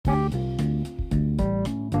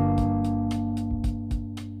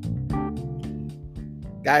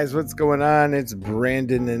Guys, what's going on? It's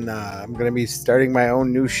Brandon, and I'm going to be starting my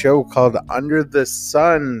own new show called Under the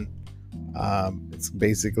Sun. It's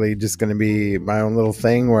basically just going to be my own little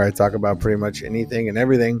thing where I talk about pretty much anything and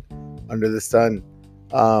everything under the sun.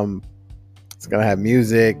 Um, it's going to have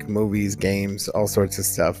music, movies, games, all sorts of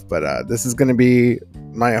stuff. But this is going to be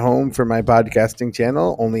my home for my podcasting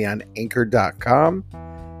channel, only on anchor.com.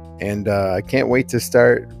 And I can't wait to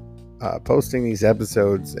start posting these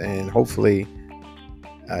episodes, and hopefully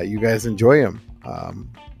you guys enjoy them.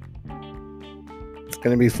 It's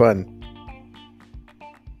going to be fun.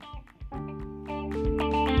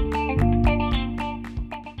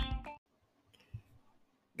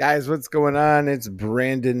 Guys, what's going on? It's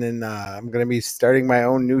Brandon, and I'm going to be starting my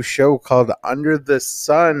own new show called Under the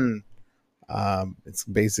Sun. It's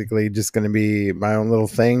basically just going to be my own little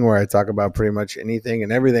thing where I talk about pretty much anything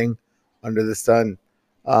and everything under the sun.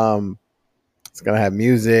 Um, it's going to have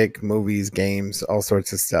music, movies, games, all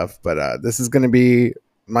sorts of stuff. But this is going to be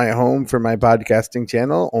my home for my podcasting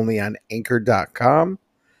channel, only on anchor.com.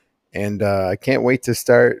 And I can't wait to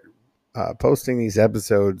start posting these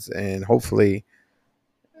episodes, and hopefully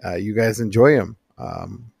you guys enjoy them.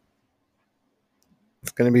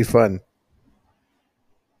 It's going to be fun.